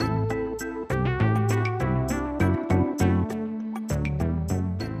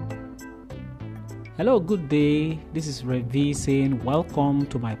Hello, good day. This is Revi saying welcome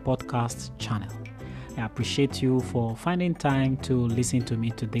to my podcast channel. I appreciate you for finding time to listen to me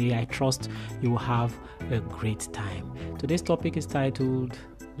today. I trust you will have a great time. Today's topic is titled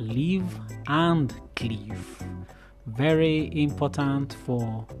Live and Cleave. Very important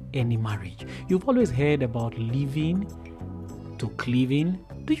for any marriage. You've always heard about living to cleaving.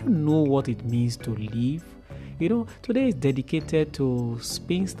 Do you know what it means to live? Today is dedicated to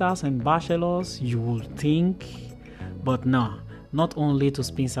spinsters and bachelors, you would think, but no, not only to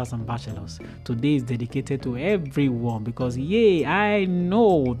spinsters and bachelors. Today is dedicated to everyone because, I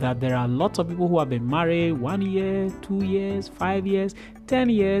know that there are lots of people who have been married 1 year, 2 years, 5 years, 10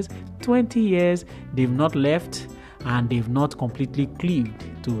 years, 20 years. They've not left and they've not completely cleaved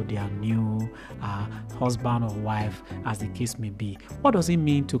to their new husband or wife, as the case may be. What does it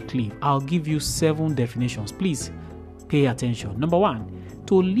mean to cleave? I'll give you 7 definitions. Please pay attention. Number 1,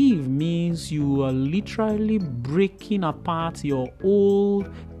 to leave means you are literally breaking apart your old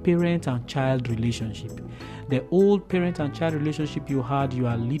parent and child relationship. The old parent and child relationship you had, you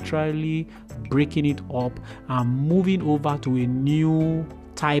are literally breaking it up and moving over to a new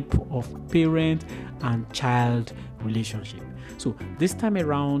type of parent and child relationship. So this time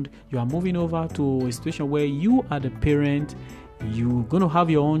around, you are moving over to a situation where you are the parent, you're going to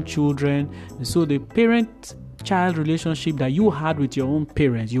have your own children. And so the parent-child relationship that you had with your own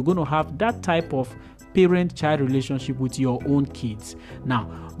parents, you're going to have that type of parent-child relationship with your own kids. Now,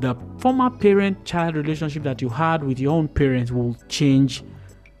 the former parent-child relationship that you had with your own parents will change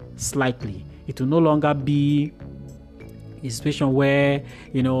slightly. It will no longer be a situation where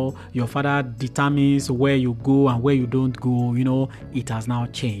your father determines where you go and where you don't go. It has now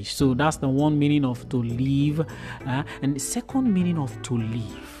changed. So that's the one meaning of to leave. And the second meaning of to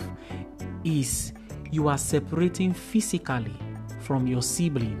leave is you are separating physically from your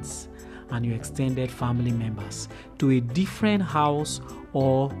siblings and your extended family members to a different house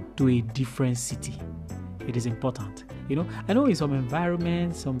or to a different city. It is important. I know in some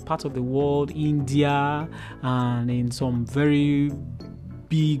environments, some parts of the world, India, and in some very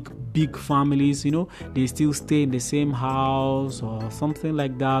big families, they still stay in the same house or something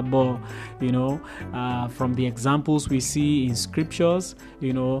like that. But, from the examples we see in scriptures,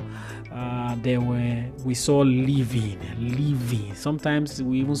 we saw living. Sometimes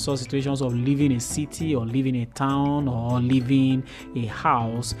we even saw situations of leaving a city or leaving a town or leaving a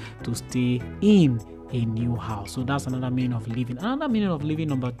house to stay in a new house. So that's another meaning of living. Another meaning of living,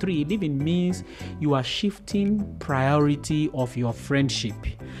 number 3, living means you are shifting priority of your friendship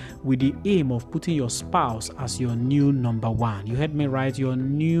with the aim of putting your spouse as your new number 1. You heard me right, your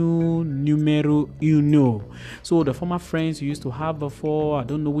new numero uno. So the former friends you used to have before, I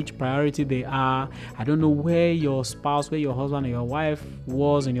don't know which priority they are. I don't know where your spouse, where your husband or your wife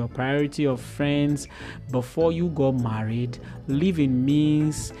was in your priority of friends before you got married. Living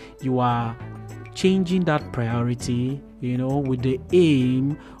means you are changing that priority, with the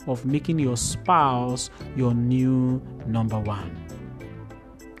aim of making your spouse your new number 1.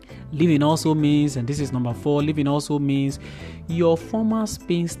 Living also means, and this is number 4, living also means your former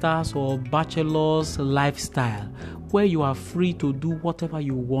spinsters or bachelor's lifestyle, where you are free to do whatever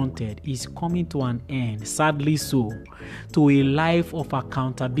you wanted, is coming to an end, sadly so, to a life of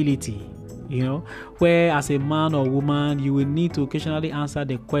accountability. Where as a man or woman, you will need to occasionally answer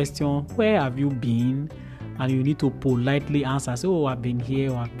the question, where have you been? And you need to politely answer, I've been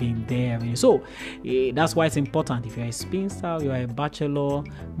here or I've been there. So that's why it's important. If you're a spinster, you're a bachelor,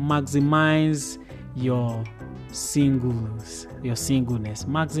 maximize your singleness,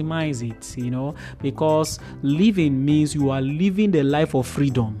 maximize it, because living means you are living the life of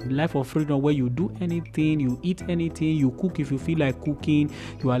freedom, where you do anything, you eat anything, you cook if you feel like cooking.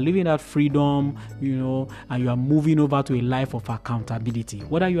 You are living that freedom, and you are moving over to a life of accountability.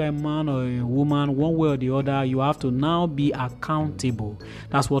 Whether you are a man or a woman, one way or the other, you have to now be accountable.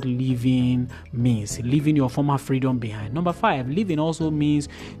 That's what living means, leaving your former freedom behind. Number 5, living also means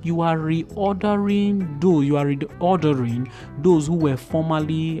you are reordering those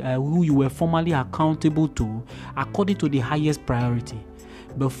who you were formerly accountable to according to the highest priority.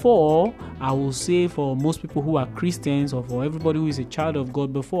 Before, I will say for most people who are Christians or for everybody who is a child of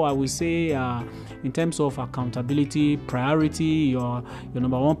God, before I will say in terms of accountability, priority, your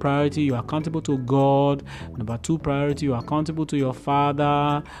number 1 priority, you're accountable to God. Number 2 priority, you're accountable to your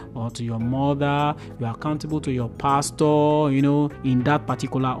father or to your mother. You're accountable to your pastor, in that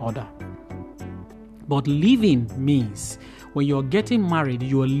particular order. But living means when you're getting married,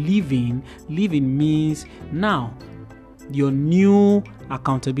 you're living. Living means now your new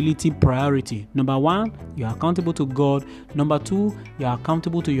accountability priority. Number 1, you're accountable to God. Number 2, you're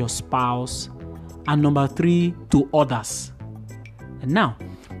accountable to your spouse. And number 3, to others. And now,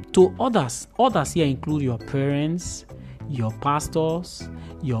 to others here include your parents, your pastors,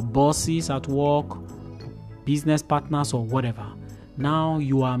 your bosses at work, business partners, or whatever. Now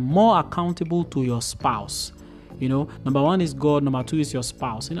you are more accountable to your spouse. Number 1 is God, number 2 is your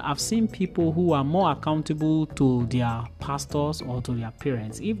spouse. I've seen people who are more accountable to their pastors or to their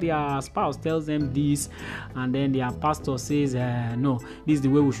parents. If their spouse tells them this and then their pastor says, no, this is the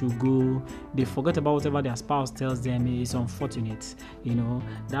way we should go, they forget about whatever their spouse tells them. It's unfortunate.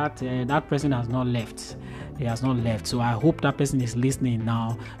 That person has not left. He has not left. So I hope that person is listening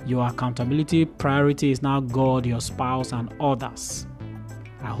now. Your accountability priority is now God, your spouse, and others.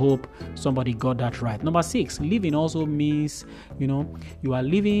 I hope somebody got that right. Number 6, living also means, you are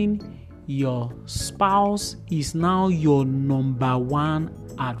living, your spouse is now your number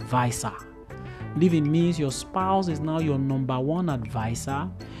 1 advisor. Living means your spouse is now your number 1 advisor,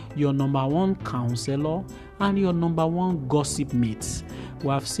 your number 1 counselor, and your number 1 gossip mate. We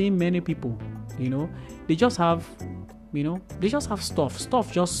have seen many people, they just have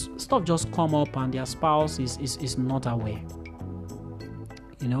stuff just come up and their spouse is not aware.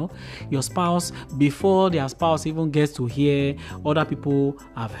 Your spouse, before their spouse even gets to hear, other people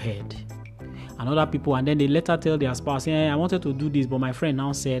have heard. And then they later tell their spouse, I wanted to do this, but my friend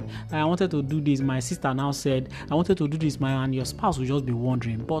now said, I wanted to do this, my sister now said, I wanted to do this, and your spouse will just be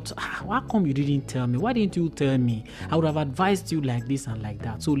wondering, but how come you didn't tell me? Why didn't you tell me? I would have advised you like this and like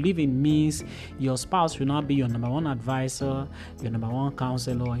that. So living means your spouse should not be your number 1 advisor, your number 1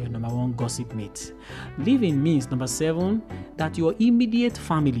 counselor, your number 1 gossip mate. Living means, number 7, that your immediate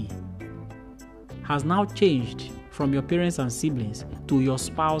family has now changed from your parents and siblings to your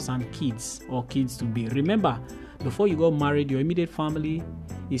spouse and kids or kids to be. Remember, before you got married, your immediate family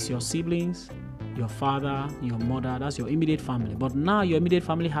is your siblings, your father, your mother. That's your immediate family. But now your immediate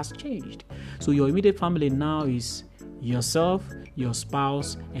family has changed. So your immediate family now is yourself, your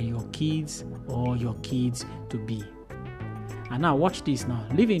spouse, and your kids or your kids to be. And now watch this now.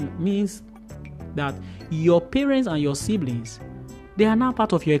 Living means that your parents and your siblings, they are now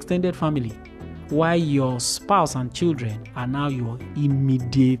part of your extended family, while your spouse and children are now your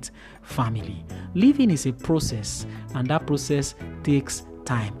immediate family. Living is a process, and that process takes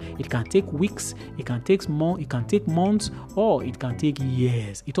time. It can take weeks, it can take months, or it can take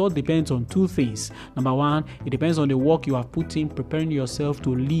years. It all depends on 2 things. Number 1, it depends on the work you have put in preparing yourself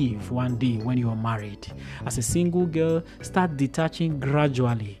to live one day when you are married. As a single girl, start detaching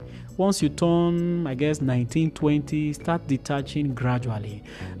gradually. Once you turn, 19, 20, start detaching gradually.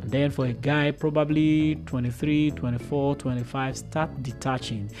 And then for a guy, probably 23, 24, 25, start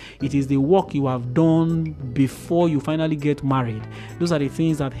detaching. It is the work you have done before you finally get married. Those are the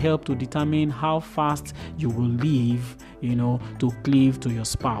things that help to determine how fast you will live, to cleave to your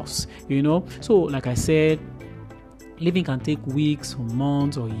spouse. So like I said, living can take weeks, or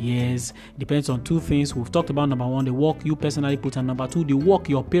months, or years. Depends on 2 things. We've talked about number 1, the work you personally put, and number 2, the work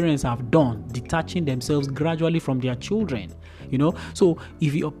your parents have done, detaching themselves gradually from their children. So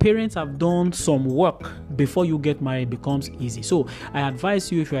if your parents have done some work before you get married, it becomes easy. So I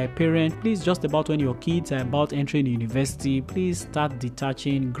advise you, if you're a parent, please, just about when your kids are about entering university, please start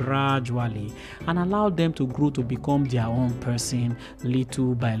detaching gradually and allow them to grow to become their own person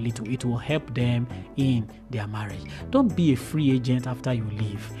little by little. It will help them in their marriage. Don't be a free agent after you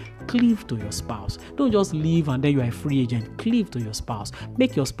leave. Cleave to your spouse. Don't just leave and then you are a free agent. Cleave to your spouse.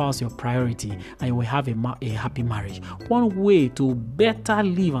 Make your spouse your priority and you will have a happy marriage. One way to better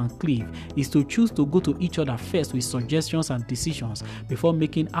live and cleave is to choose to go to each other first with suggestions and decisions before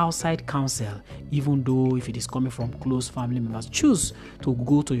making outside counsel, even though if it is coming from close family members. Choose to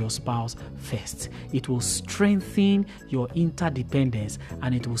go to your spouse first. It will strengthen your interdependence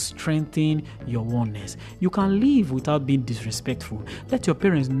and it will strengthen your oneness. You can live without being disrespectful. Let your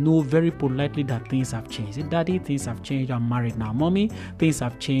parents know very politely that things have changed. Daddy, things have changed, I'm married now. Mommy, things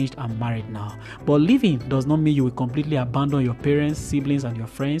have changed, I'm married now. But living does not mean you will completely abandon your parents, siblings, and your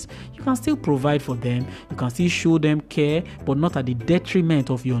friends. You can still provide for them. You can still show them care, but not at the detriment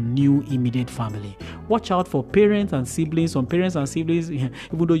of your new immediate family. Watch out for parents and siblings. Some parents and siblings, even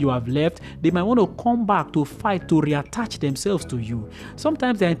though you have left, they might want to come back to fight, to reattach themselves to you.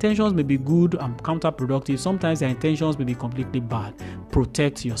 Sometimes their intentions may be good and counterproductive. Sometimes their intentions may be completely bad.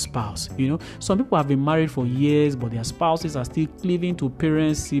 protect your spouse. Some people have been married for years, but their spouses are still cleaving to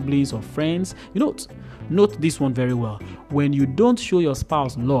parents, siblings, or friends. Note this one very well. When you don't show your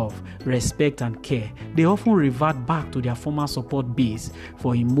spouse love, respect, and care, they often revert back to their former support base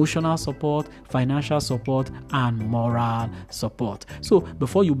for emotional support, financial support, and moral support. So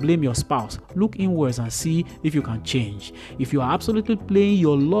before you blame your spouse, look inwards and see if you can change. If you are absolutely playing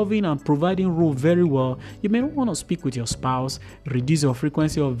your loving and providing role very well, you may want to speak with your spouse, reduce your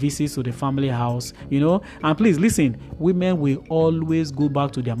frequency of visits to the family house, and please listen, women will always go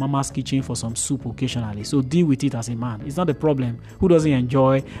back to their mama's kitchen for some soup occasionally. So deal with it as a man. It's not a problem. Who doesn't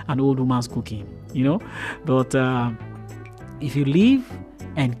enjoy an old woman's cooking, But if you live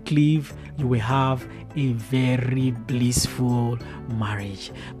and cleave, you will have a very blissful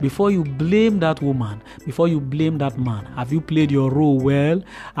marriage. Before you blame that woman, before you blame that man, have you played your role well?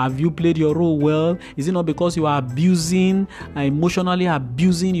 Have you played your role well? Is it not because you are emotionally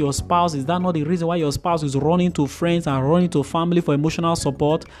abusing your spouse? Is that not the reason why your spouse is running to friends and running to family for emotional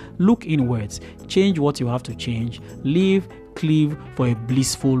support? Look inwards. Change what you have to change. Live, cleave for a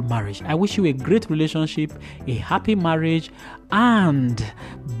blissful marriage. I wish you a great relationship, a happy marriage, and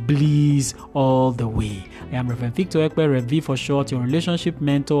bliss all the way. I am Reverend Victor Ekpe, Rev V for short, your relationship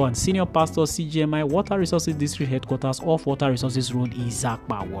mentor and senior pastor, CGMI Water Resources District Headquarters off Water Resources Road,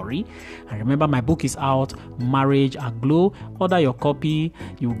 Izakpa, Warri. And remember, my book is out, Marriage Aglow. Order your copy.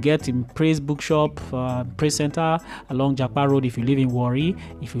 You get in Praise Bookshop, Praise Center along Jakpa Road if you live in Warri.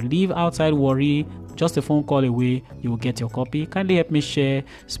 If you live outside Warri, just a phone call away, you will get your copy. Kindly help me share,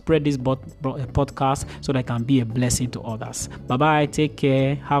 spread this podcast so that I can be a blessing to others. Bye-bye. Take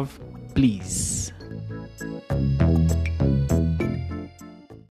care. Have bliss.